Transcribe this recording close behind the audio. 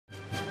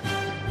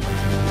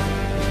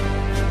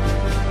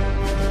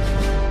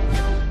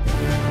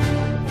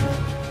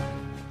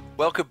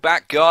Welcome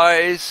back,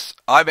 guys.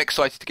 I'm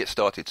excited to get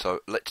started,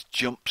 so let's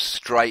jump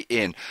straight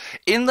in.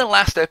 In the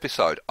last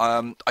episode,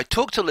 I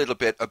talked a little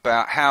bit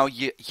about how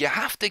you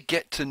have to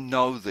get to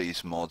know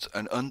these mods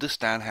and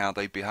understand how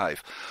they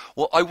behave.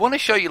 Well, I want to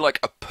show you like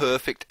a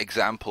perfect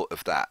example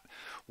of that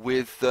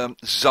with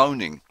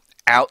zoning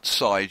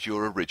outside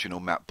your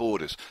original map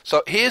borders.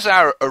 So here's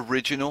our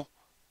original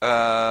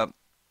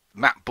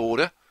map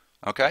border,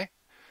 okay?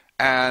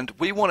 And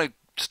we want to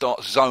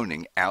start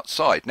zoning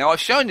outside. Now I've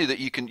shown you that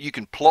you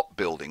can plot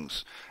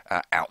buildings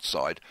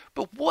outside,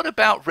 but what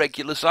about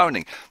regular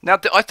zoning? Now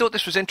I thought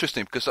this was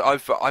interesting because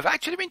I've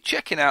actually been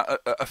checking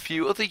out a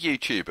few other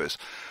YouTubers,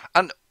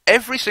 and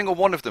every single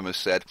one of them has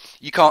said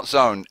you can't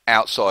zone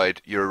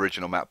outside your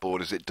original map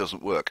borders, it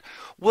doesn't work.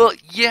 Well,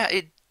 yeah,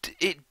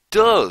 it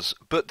does,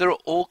 but there are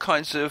all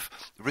kinds of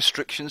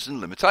restrictions and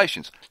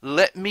limitations.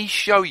 Let me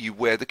show you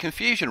where the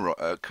confusion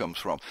comes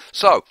from.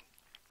 So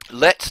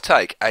let's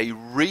take a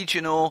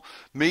regional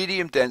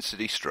medium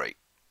density street,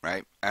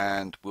 right?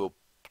 And we'll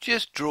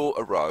just draw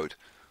a road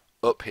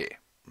up here,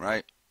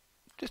 right?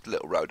 Just a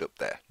little road up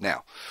there.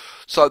 Now,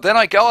 so then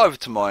I go over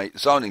to my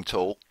zoning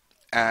tool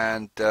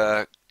and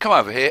come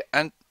over here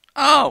and,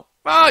 oh,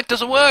 it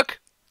doesn't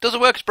work. It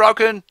doesn't work, it's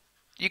broken.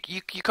 You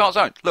can't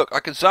zone. Look, I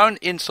can zone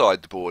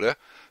inside the border,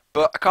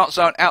 but I can't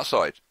zone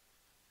outside.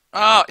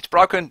 It's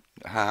broken.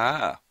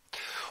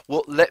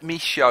 Well, let me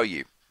show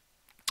you.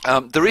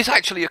 There is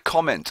actually a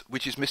comment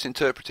which is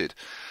misinterpreted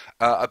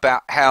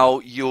about how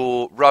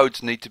your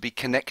roads need to be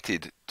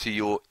connected to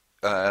your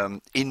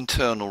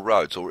internal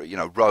roads, or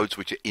roads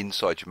which are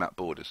inside your map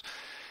borders.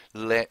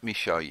 Let me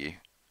show you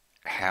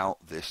how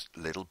this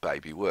little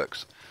baby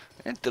works.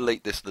 And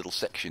delete this little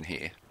section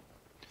here,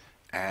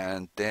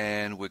 and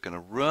then we're going to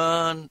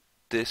run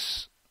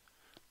this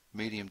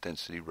medium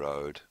density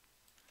road,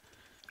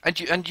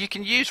 and you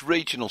can use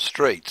regional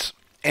streets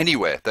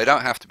anywhere. They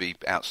don't have to be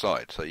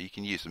outside, so you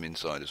can use them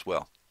inside as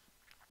well.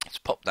 Let's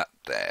pop that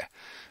there.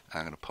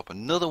 I'm going to pop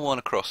another one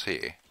across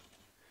here,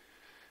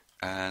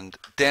 and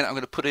then I'm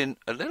going to put in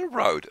a little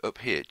road up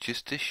here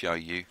just to show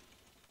you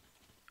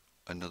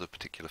another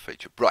particular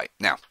feature. Right,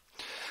 now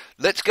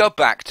let's go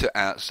back to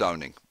our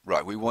zoning.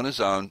 Right, we want to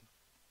zone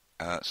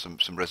some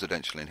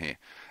residential in here,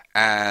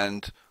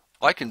 and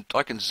I can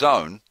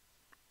zone.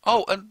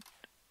 Oh,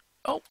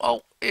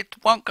 it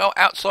won't go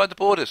outside the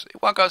borders.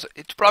 It won't go.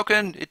 It's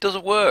broken. It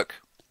doesn't work.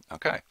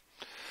 Okay.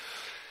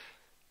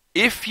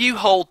 If you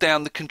hold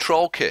down the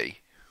control key,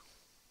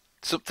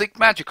 something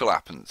magical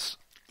happens.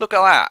 Look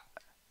at that.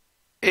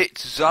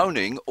 It's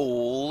zoning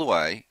all the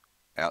way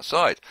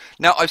outside.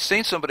 Now, I've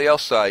seen somebody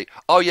else say,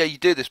 oh yeah, you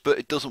do this, but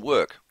it doesn't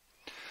work.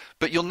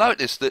 But you'll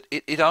notice that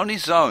it only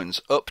zones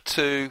up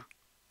to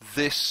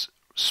this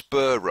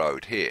spur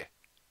road here.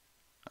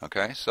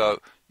 Okay, so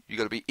you've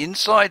got to be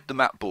inside the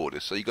map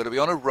borders, so you've got to be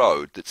on a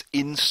road that's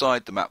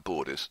inside the map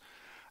borders.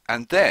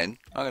 And then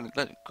I'm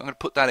going to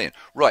put that in.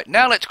 Right,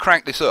 now let's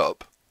crank this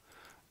up.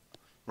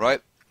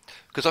 Right,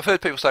 because I've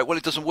heard people say, well,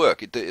 it doesn't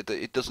work. It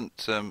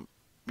doesn't.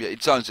 Yeah,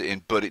 it zones it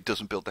in, but it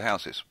doesn't build the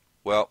houses.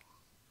 Well,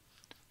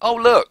 oh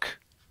look,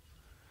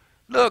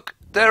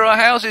 there are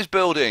houses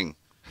building.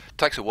 It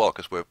takes a while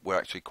because we're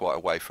actually quite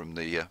away from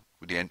the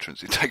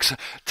entrance. It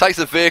takes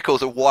the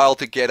vehicles a while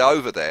to get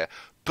over there.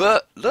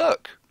 But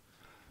look,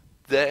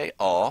 they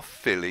are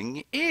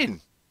filling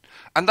in,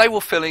 and they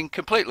will fill in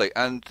completely,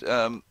 and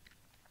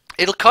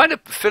it'll kind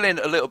of fill in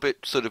a little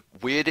bit sort of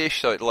weirdish.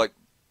 So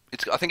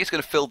I think it's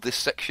going to fill this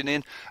section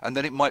in, and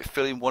then it might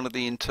fill in one of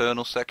the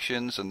internal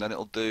sections, and then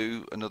it'll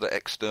do another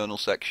external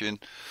section.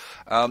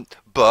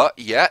 But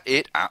yeah,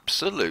 it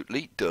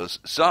absolutely does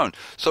zone.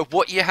 So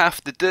what you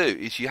have to do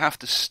is you have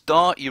to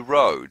start your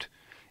road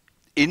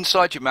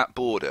inside your map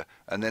border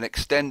and then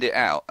extend it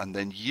out, and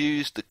then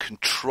use the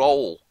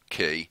control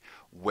key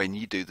when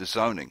you do the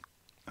zoning.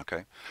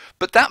 Okay,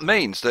 but that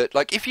means that,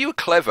 like, if you were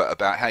clever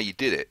about how you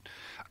did it,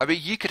 I mean,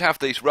 you could have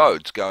these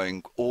roads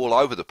going all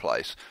over the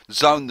place,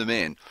 zone them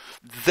in,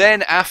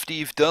 then after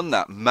you've done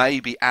that,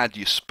 maybe add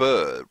your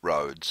spur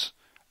roads,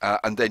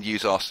 and then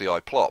use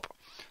RCI plop.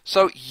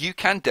 So you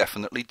can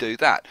definitely do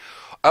that.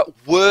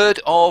 Word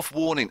of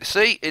warning.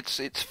 See, it's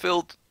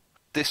filled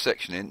this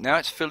section in. Now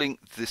it's filling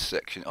this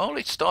section. Oh,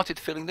 it started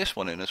filling this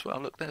one in as well.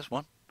 Look, there's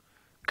one.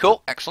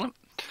 Cool, excellent.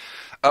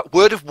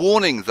 Word of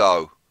warning,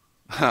 though.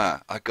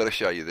 I've got to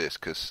show you this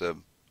because,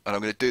 and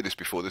I'm going to do this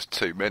before there's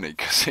too many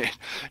because it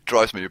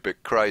drives me a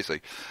bit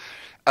crazy.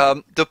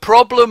 The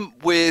problem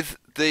with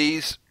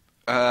these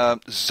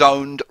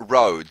zoned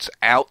roads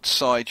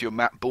outside your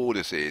map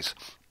borders is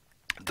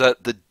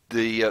that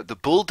the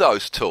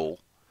bulldoze tool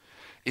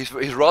is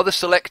rather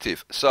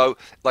selective. So,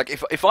 like,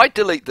 if I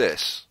delete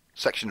this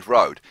section of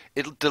road,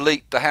 it'll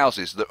delete the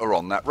houses that are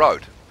on that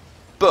road.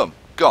 Boom,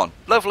 gone.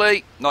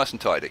 Lovely, nice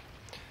and tidy.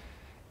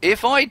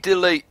 If I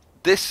delete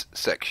this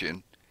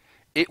section,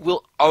 it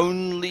will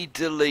only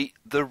delete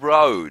the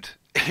road.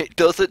 It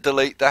doesn't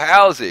delete the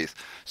houses.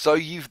 So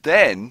you've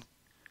then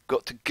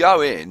got to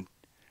go in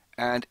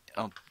and,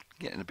 I'm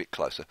getting a bit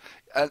closer,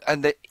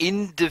 and then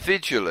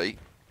individually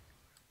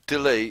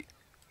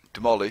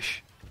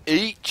demolish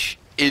each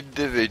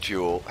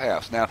individual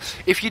house. Now,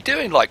 if you're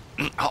doing like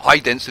high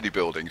density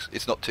buildings,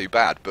 it's not too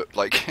bad. But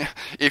like,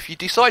 if you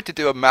decide to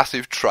do a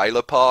massive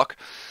trailer park,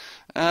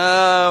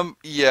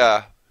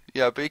 yeah,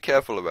 be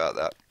careful about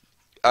that.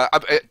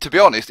 To be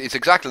honest, it's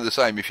exactly the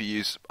same if you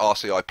use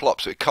RCI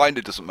plop, so it kind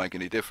of doesn't make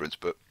any difference.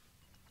 But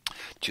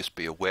just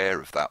be aware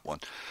of that one.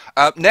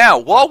 Now,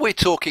 while we're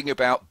talking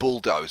about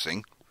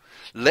bulldozing,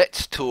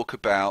 let's talk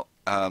about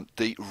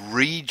the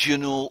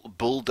regional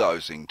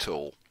bulldozing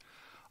tool.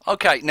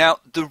 Okay, now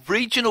the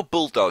regional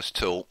bulldoze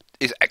tool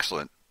is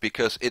excellent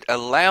because it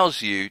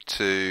allows you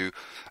to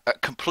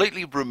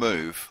completely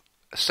remove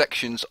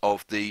sections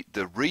of the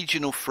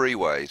regional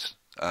freeways,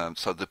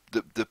 so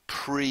the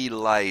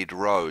pre-laid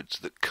roads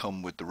that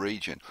come with the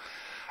region.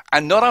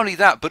 And not only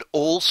that, but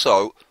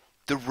also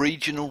the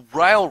regional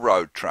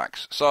railroad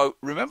tracks. So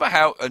remember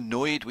how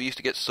annoyed we used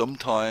to get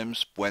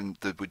sometimes when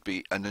there would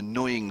be an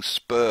annoying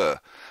spur,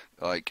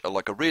 like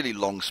a really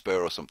long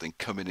spur or something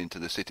coming into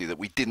the city that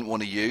we didn't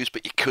want to use,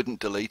 but you couldn't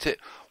delete it?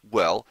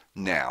 Well,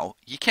 now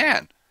you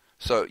can.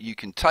 So you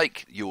can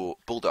take your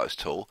bulldoze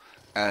tool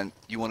and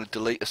you want to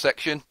delete a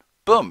section,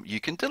 boom, you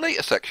can delete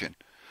a section.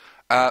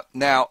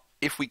 Now,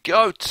 if we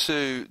go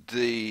to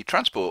the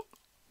transport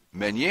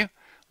menu,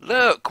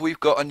 look,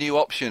 we've got a new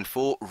option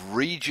for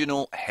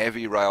regional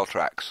heavy rail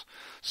tracks.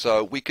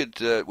 So we could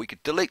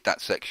delete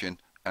that section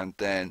and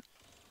then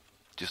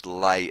just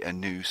lay a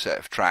new set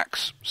of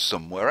tracks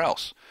somewhere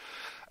else.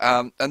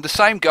 And the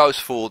same goes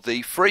for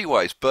the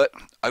freeways, but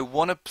I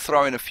want to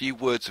throw in a few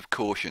words of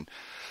caution.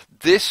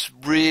 This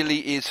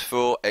really is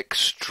for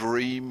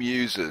extreme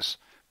users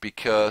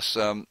because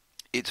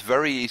it's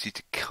very easy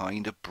to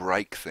kind of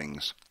break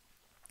things.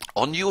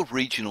 On your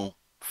regional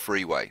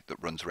freeway that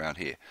runs around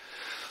here,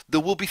 there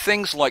will be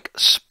things like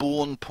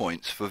spawn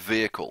points for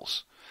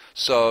vehicles.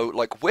 So,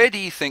 like, where do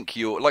you think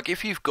you're, like,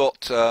 if you've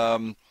got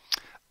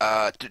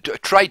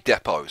trade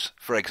depots,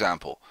 for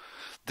example,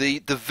 the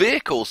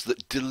vehicles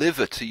that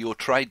deliver to your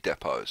trade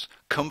depots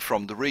come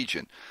from the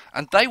region,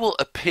 and they will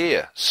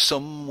appear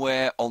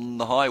somewhere on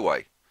the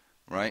highway,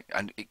 right?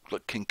 And it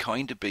can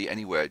kind of be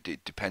anywhere.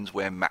 It depends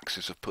where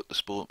Maxes have put the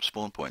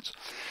spawn points.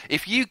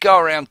 If you go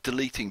around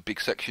deleting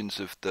big sections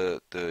of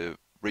the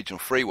regional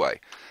freeway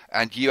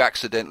and you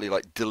accidentally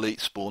like delete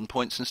spawn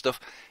points and stuff,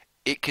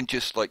 it can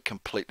just like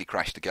completely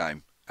crash the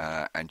game.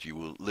 And you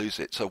will lose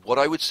it. So what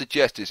I would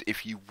suggest is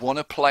if you want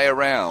to play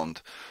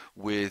around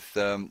with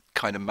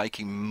kind of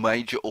making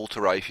major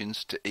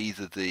alterations to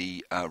either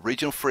the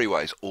regional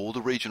freeways or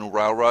the regional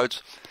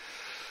railroads,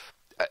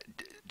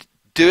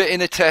 do it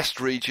in a test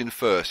region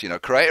first. You know,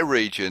 create a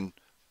region,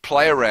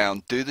 play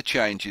around, do the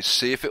changes,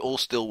 see if it all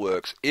still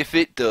works. If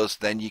it does,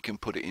 then you can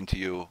put it into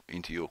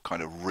your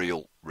kind of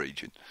real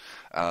region.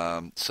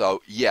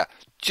 So yeah,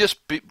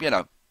 just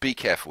be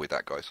careful with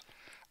that, guys.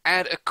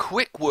 And a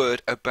quick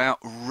word about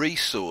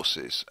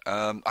resources.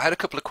 I had a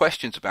couple of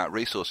questions about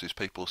resources.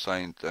 People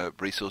saying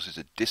resources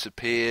had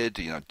disappeared.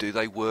 You know, do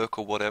they work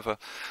or whatever?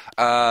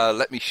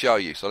 Let me show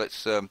you. So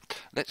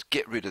let's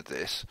get rid of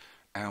this,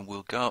 and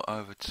we'll go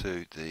over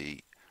to the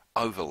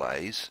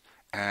overlays.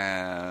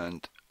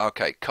 And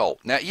okay,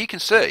 coal. Now you can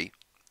see,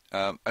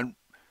 and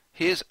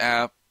here's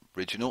our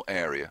original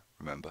area.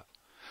 Remember,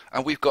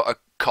 and we've got a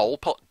coal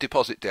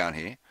deposit down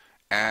here,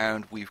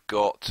 and we've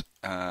got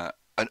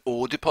an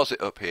ore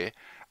deposit up here,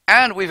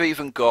 and we've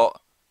even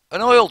got an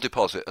oil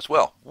deposit as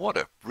well. What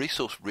a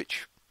resource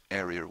rich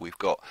area we've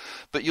got.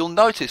 But you'll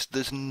notice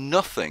there's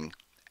nothing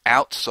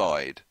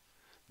outside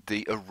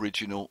the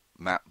original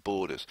map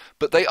borders,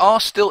 but they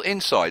are still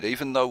inside,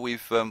 even though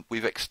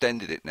we've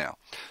extended it now.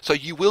 So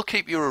you will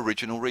keep your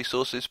original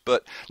resources,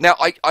 but now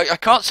I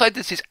can't say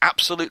this is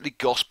absolutely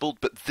gospel,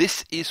 but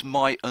this is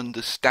my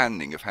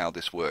understanding of how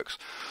this works.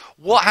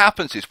 What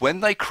happens is when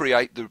they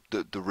create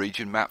the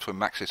region maps, when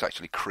Maxis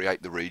actually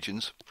create the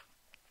regions,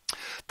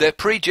 they're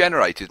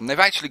pre-generated and they've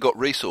actually got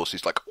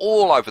resources like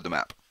all over the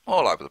map,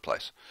 all over the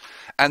place.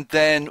 And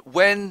then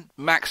when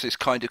Maxis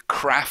kind of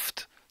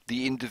craft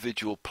the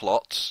individual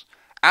plots,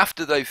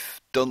 after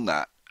they've done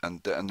that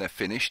and they're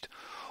finished,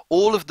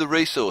 all of the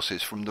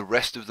resources from the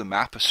rest of the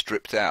map are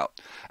stripped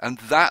out, and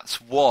that's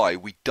why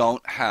we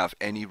don't have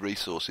any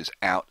resources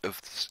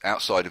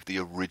outside of the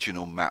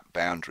original map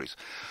boundaries,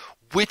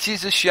 which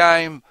is a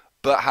shame,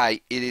 but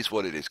hey, it is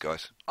what it is,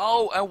 guys.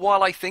 Oh, and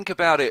while I think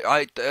about it,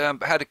 I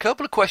had a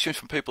couple of questions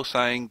from people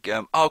saying,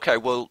 okay,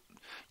 well,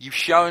 you've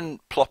shown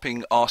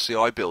plopping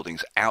RCI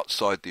buildings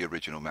outside the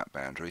original map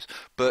boundaries,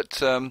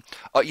 but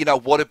you know,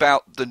 what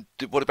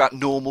about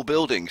normal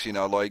buildings? You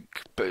know,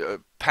 like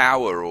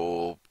power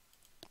or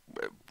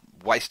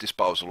waste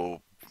disposal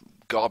or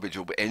garbage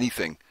or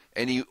anything,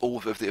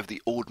 all of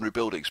the ordinary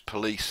buildings,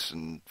 police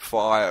and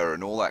fire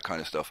and all that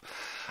kind of stuff.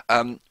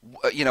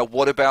 You know,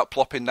 what about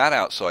plopping that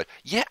outside?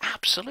 Yeah,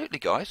 absolutely,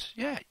 guys.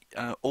 Yeah,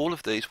 all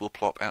of these will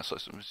plop outside.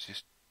 So let's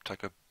just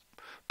take a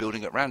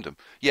building at random.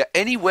 Yeah,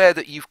 anywhere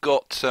that you've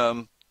got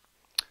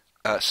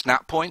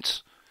snap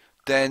points,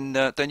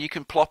 then you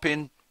can plop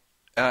in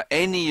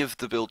any of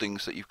the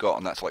buildings that you've got,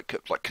 and that's like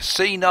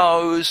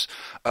casinos,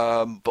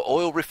 but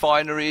oil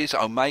refineries,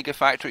 Omega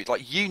factories,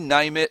 like you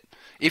name it.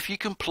 If you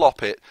can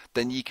plop it,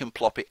 then you can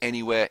plop it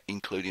anywhere,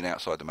 including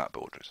outside the map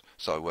borders.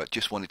 So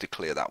just wanted to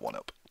clear that one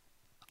up.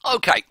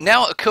 Okay,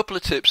 now a couple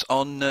of tips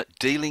on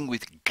dealing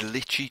with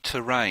glitchy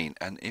terrain.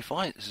 And if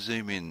I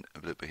zoom in a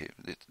little bit here,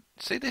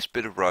 see this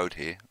bit of road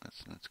here?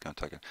 Let's go and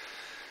take it.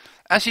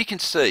 As you can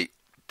see,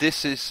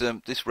 this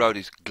road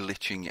is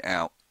glitching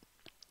out.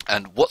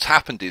 And what's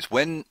happened is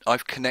when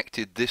I've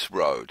connected this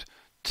road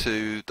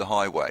to the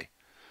highway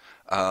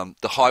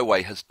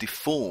has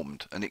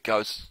deformed, and it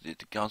goes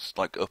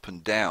like up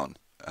and down,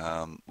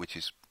 which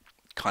is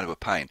kind of a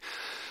pain.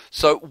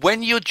 So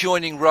when you're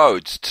joining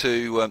roads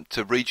to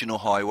regional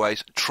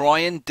highways, try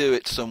and do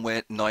it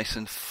somewhere nice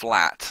and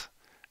flat,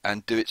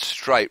 and do it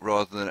straight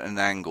rather than at an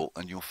angle,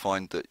 and you'll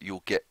find that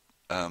you'll get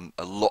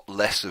a lot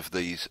less of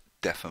these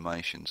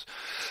deformations.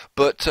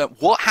 But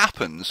what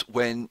happens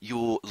when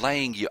you're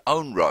laying your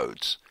own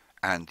roads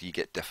and you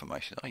get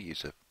deformation? I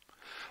use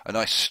a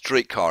nice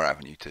streetcar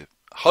avenue to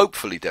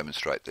hopefully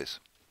demonstrate this.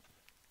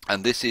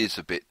 And this is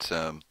a bit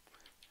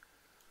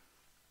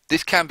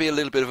this can be a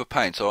little bit of a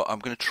pain, so I'm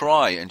going to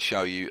try and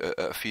show you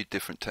a few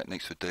different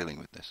techniques for dealing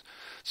with this.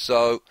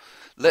 So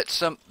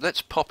let's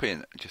pop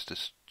in just a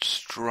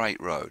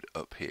straight road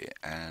up here,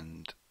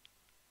 and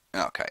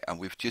okay, and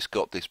we've just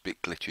got this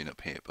bit glitching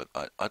up here, but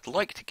I'd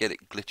like to get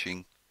it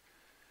glitching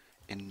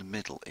in the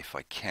middle if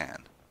I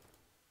can.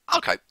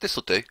 Okay, this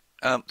will do.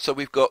 So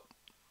we've got,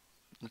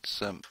 let's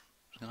zoom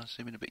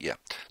in a bit, yeah.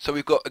 So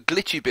we've got a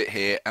glitchy bit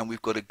here, and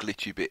we've got a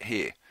glitchy bit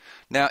here.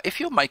 Now, if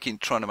you're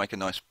trying to make a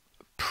nice,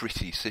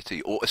 pretty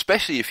city, or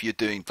especially if you're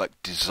doing like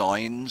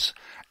designs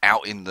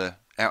out in the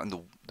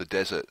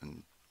desert,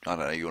 and I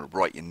don't know, you want to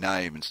write your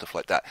name and stuff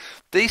like that,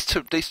 these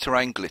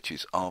terrain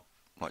glitches are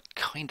like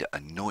kind of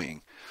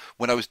annoying.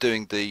 When I was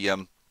doing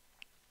the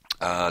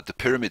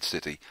pyramid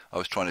city, I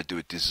was trying to do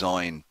a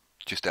design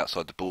just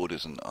outside the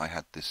borders, and I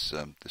had this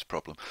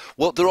problem.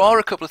 Well, there are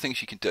a couple of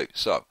things you can do.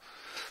 So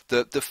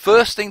the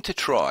first thing to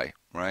try,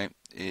 right,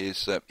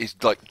 is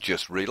like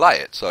just relay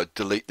it. So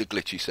delete the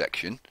glitchy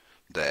section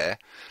there.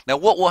 Now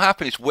what will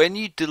happen is when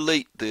you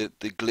delete the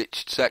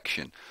glitched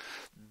section,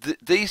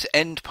 these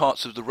end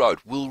parts of the road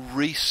will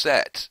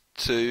reset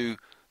to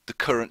the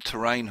current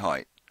terrain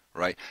height,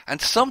 right? And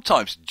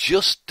sometimes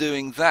just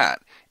doing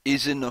that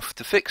is enough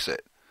to fix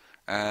it.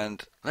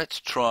 And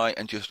let's try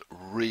and just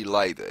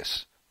relay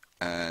this.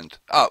 And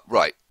oh,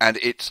 right, and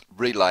it's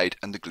relayed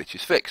and the glitch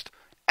is fixed.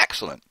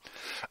 Excellent.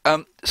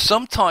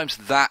 Sometimes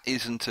that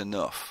isn't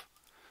enough,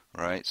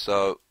 right?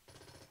 So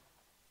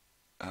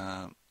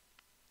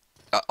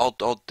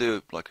I'll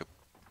do like a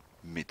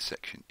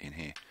midsection in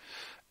here.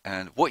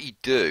 And what you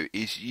do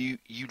is you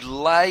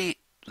lay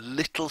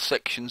little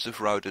sections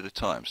of road at a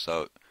time.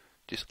 So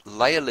just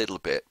lay a little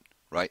bit,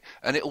 right?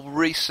 And it will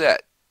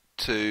reset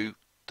to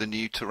the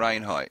new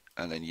terrain height.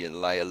 And then you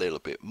lay a little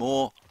bit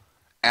more,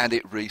 and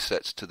it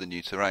resets to the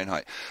new terrain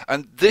height.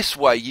 And this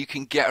way you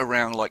can get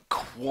around like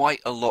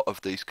quite a lot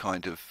of these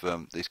kind of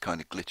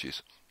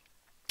glitches.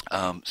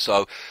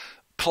 So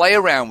play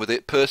around with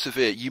it,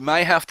 persevere. You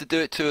may have to do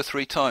it 2 or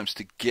 3 times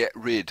to get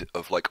rid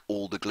of like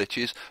all the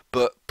glitches,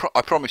 but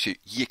I promise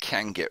you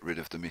can get rid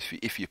of them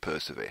if you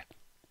persevere.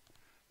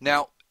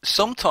 Now,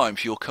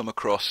 sometimes you'll come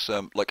across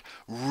like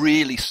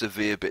really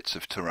severe bits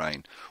of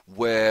terrain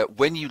where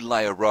when you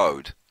lay a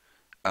road,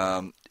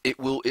 it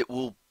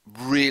will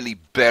really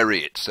bury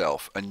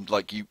itself, and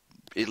like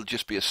it'll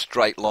just be a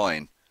straight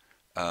line,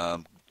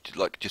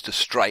 like just a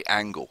straight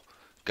angle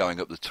going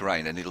up the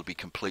terrain, and it'll be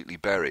completely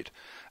buried.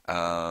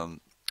 There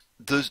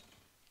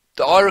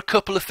are a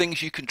couple of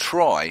things you can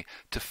try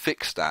to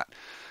fix that.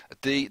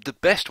 The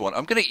best one,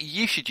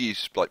 you should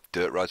use like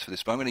dirt roads for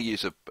this, but I'm going to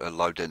use a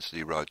low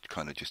density road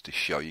kind of just to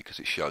show you, because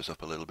it shows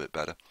up a little bit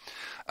better.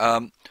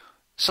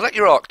 Select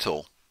your arc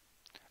tool,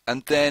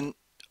 and then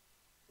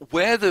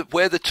where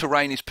the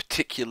terrain is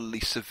particularly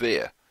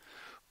severe,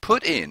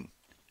 put in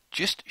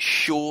just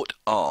short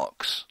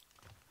arcs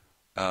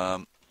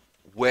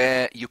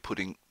where you're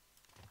putting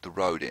the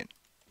road in,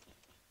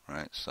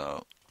 right?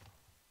 So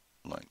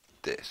like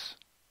this.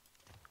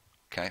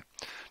 Okay.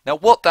 Now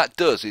what that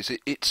does is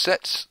it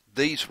sets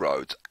these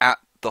roads at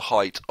the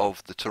height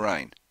of the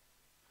terrain.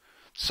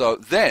 So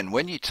then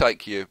when you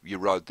take your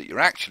road that you're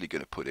actually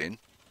going to put in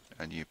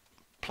and you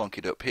plonk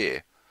it up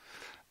here,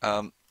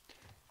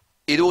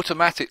 it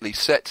automatically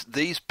sets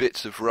these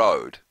bits of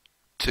road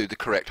to the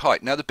correct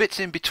height. Now the bits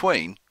in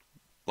between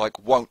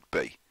like won't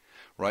be,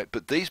 right?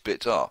 But these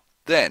bits are.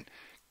 Then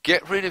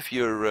get rid of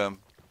your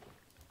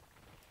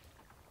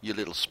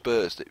little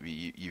spurs that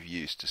you've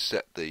used to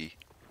set the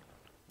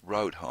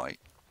road height,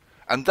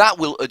 and that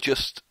will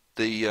adjust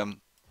the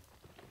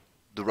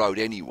road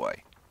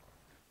anyway,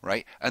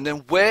 right? And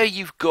then where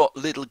you've got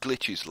little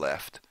glitches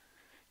left,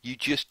 you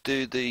just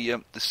do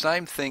the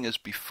same thing as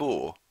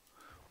before,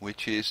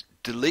 which is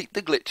delete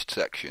the glitched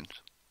section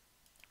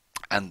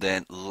and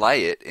then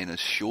lay it in as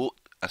short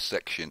a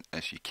section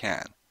as you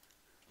can.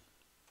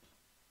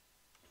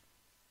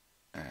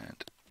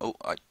 And oh,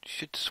 I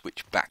should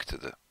switch back to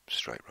the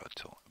straight road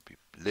tool. It'd be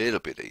a little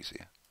bit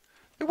easier.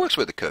 It works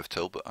with the curve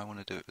tool, but I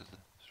want to do it with the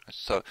straight.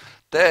 So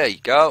there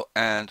you go,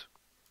 and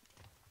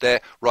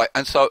there, right,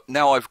 and so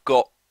now I've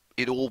got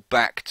it all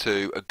back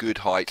to a good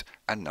height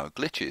and no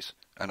glitches.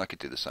 And I could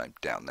do the same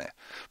down there.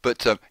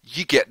 But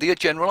you get the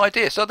general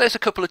idea. So there's a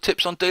couple of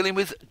tips on dealing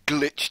with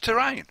glitch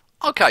terrain.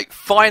 Okay,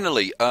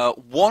 finally,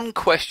 one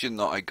question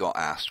that I got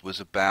asked was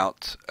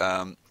about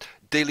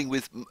dealing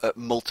with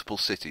multiple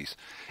cities.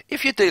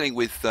 If you're dealing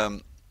with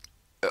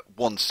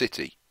one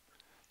city,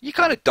 you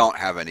kind of don't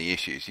have any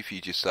issues. If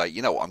you just say,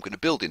 you know what, I'm going to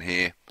build in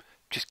here,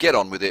 just get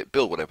on with it,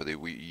 build whatever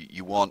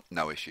you want,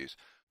 no issues.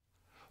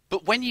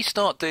 But when you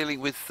start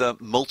dealing with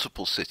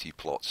multiple city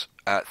plots,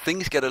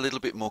 things get a little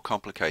bit more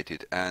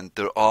complicated, and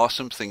there are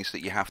some things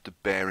that you have to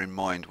bear in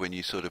mind when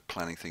you're sort of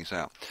planning things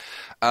out.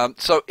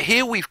 So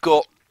here we've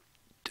got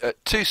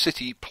two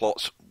city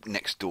plots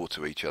next door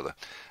to each other,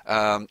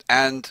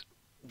 and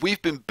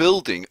we've been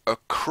building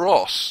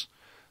across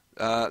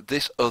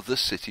this other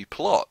city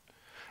plot.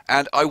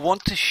 And I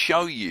want to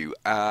show you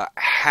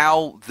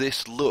how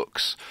this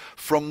looks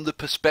from the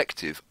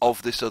perspective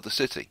of this other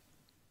city.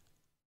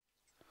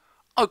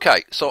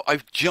 Okay, so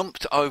I've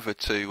jumped over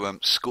to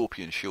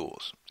Scorpion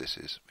Shores,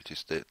 which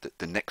is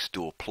the next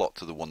door plot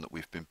to the one that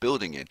we've been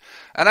building in.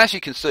 And as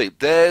you can see,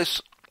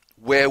 there's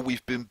where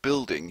we've been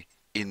building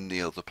in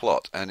the other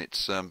plot, and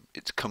it's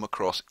come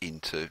across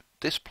into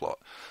this plot.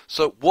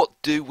 So what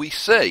do we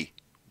see?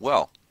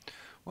 Well,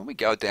 when we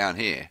go down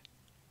here,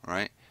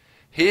 right,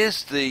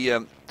 here's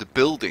the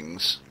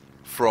buildings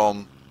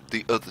from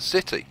the other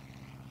city,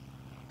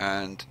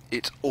 and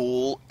it's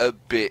all a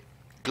bit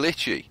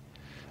glitchy.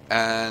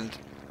 And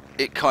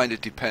it kind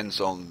of depends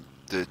on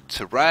the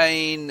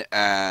terrain,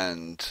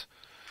 and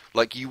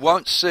like you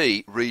won't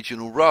see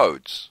regional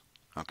roads.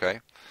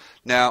 Okay,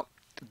 now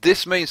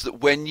this means that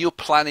when you're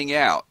planning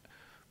out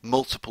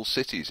multiple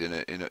cities in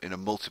a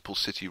multiple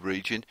city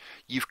region,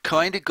 you've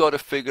kind of got to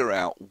figure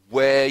out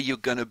where you're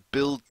going to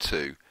build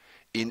to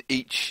in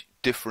each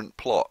different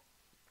plot.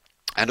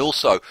 And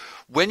also,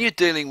 when you're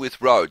dealing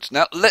with roads,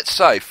 now let's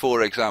say,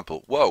 for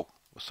example, whoa,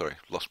 sorry,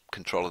 lost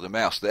control of the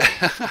mouse there.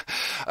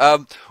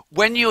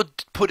 When you're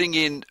putting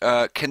in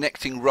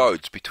connecting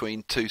roads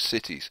between two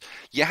cities,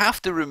 you have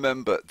to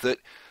remember that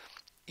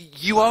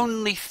you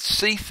only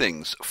see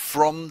things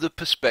from the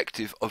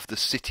perspective of the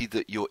city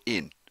that you're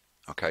in.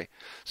 Okay,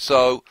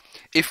 so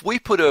if we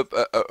put a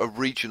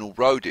regional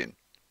road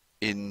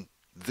in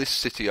this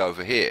city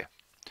over here,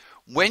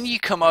 when you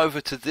come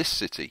over to this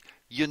city,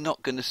 you're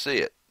not going to see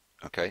it.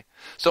 Okay,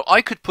 so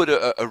I could put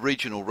a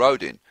regional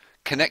road in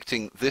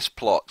connecting this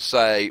plot,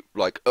 say,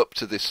 like up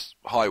to this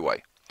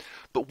highway.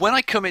 But when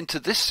I come into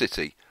this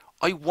city,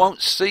 I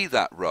won't see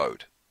that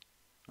road.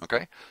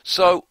 Okay?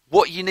 So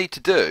what you need to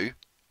do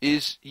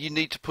is you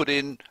need to put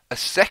in a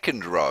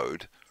second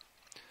road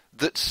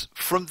that's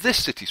from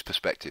this city's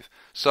perspective.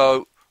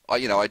 So,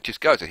 I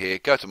just go to here,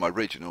 go to my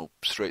regional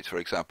streets, for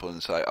example,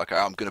 and say, okay,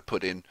 I'm going to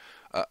put in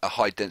a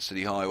high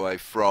density highway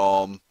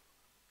from,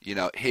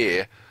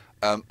 here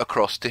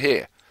across to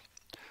here.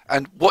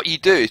 And what you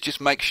do is just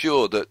make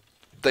sure that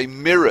they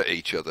mirror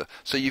each other.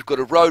 So you've got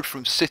a road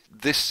from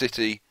this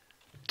city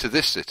to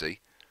this city,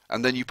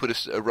 and then you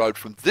put a road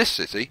from this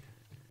city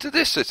to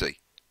this city.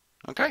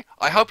 Okay,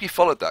 I hope you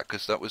followed that,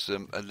 because that was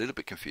a little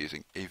bit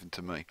confusing even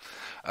to me.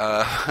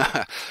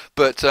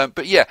 But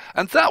yeah,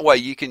 and that way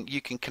you can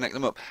connect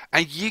them up,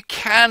 and you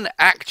can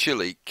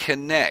actually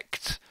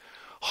connect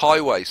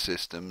highway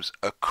systems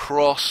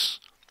across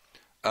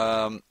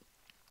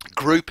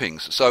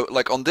groupings. So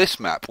like on this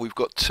map, we've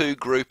got two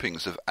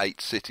groupings of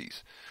 8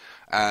 cities.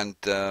 And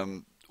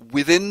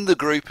within the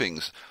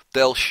groupings,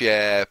 they'll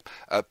share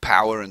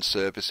power and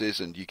services,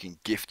 and you can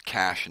gift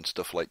cash and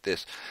stuff like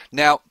this.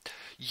 Now,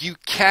 you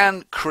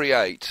can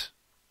create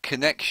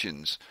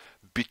connections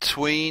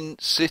between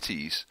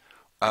cities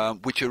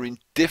which are in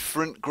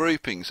different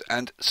groupings,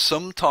 and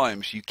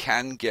sometimes you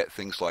can get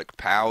things like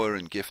power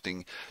and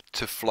gifting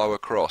to flow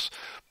across.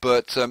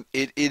 But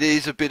it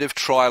is a bit of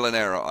trial and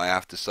error, I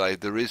have to say.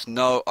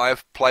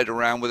 I've played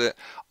around with it.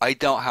 I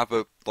don't have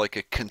a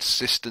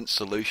consistent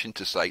solution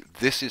to say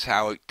this is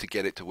how to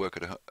get it to work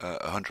at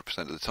 100%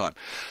 of the time.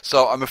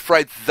 So I'm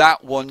afraid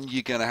that one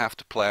you're going to have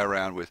to play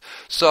around with.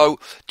 So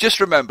just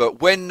remember,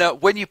 when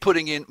you're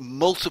putting in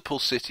multiple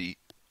city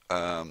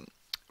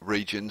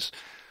regions,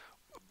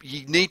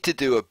 you need to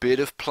do a bit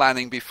of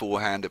planning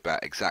beforehand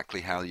about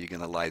exactly how you're going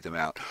to lay them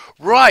out.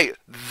 Right,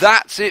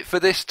 that's it for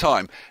this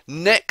time.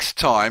 Next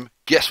time,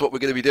 guess what we're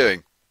going to be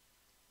doing?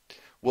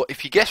 Well,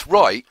 if you guess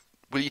right,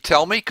 will you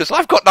tell me? Because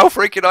I've got no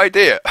freaking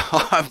idea.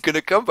 I'm going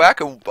to come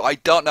back and I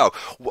don't know.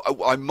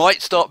 I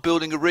might start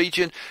building a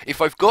region.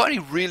 If I've got any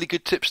really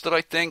good tips that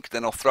I think,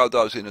 then I'll throw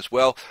those in as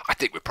well. I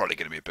think we're probably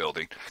going to be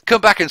building. Come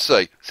back and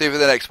see. See you for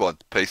the next one.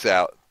 Peace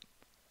out.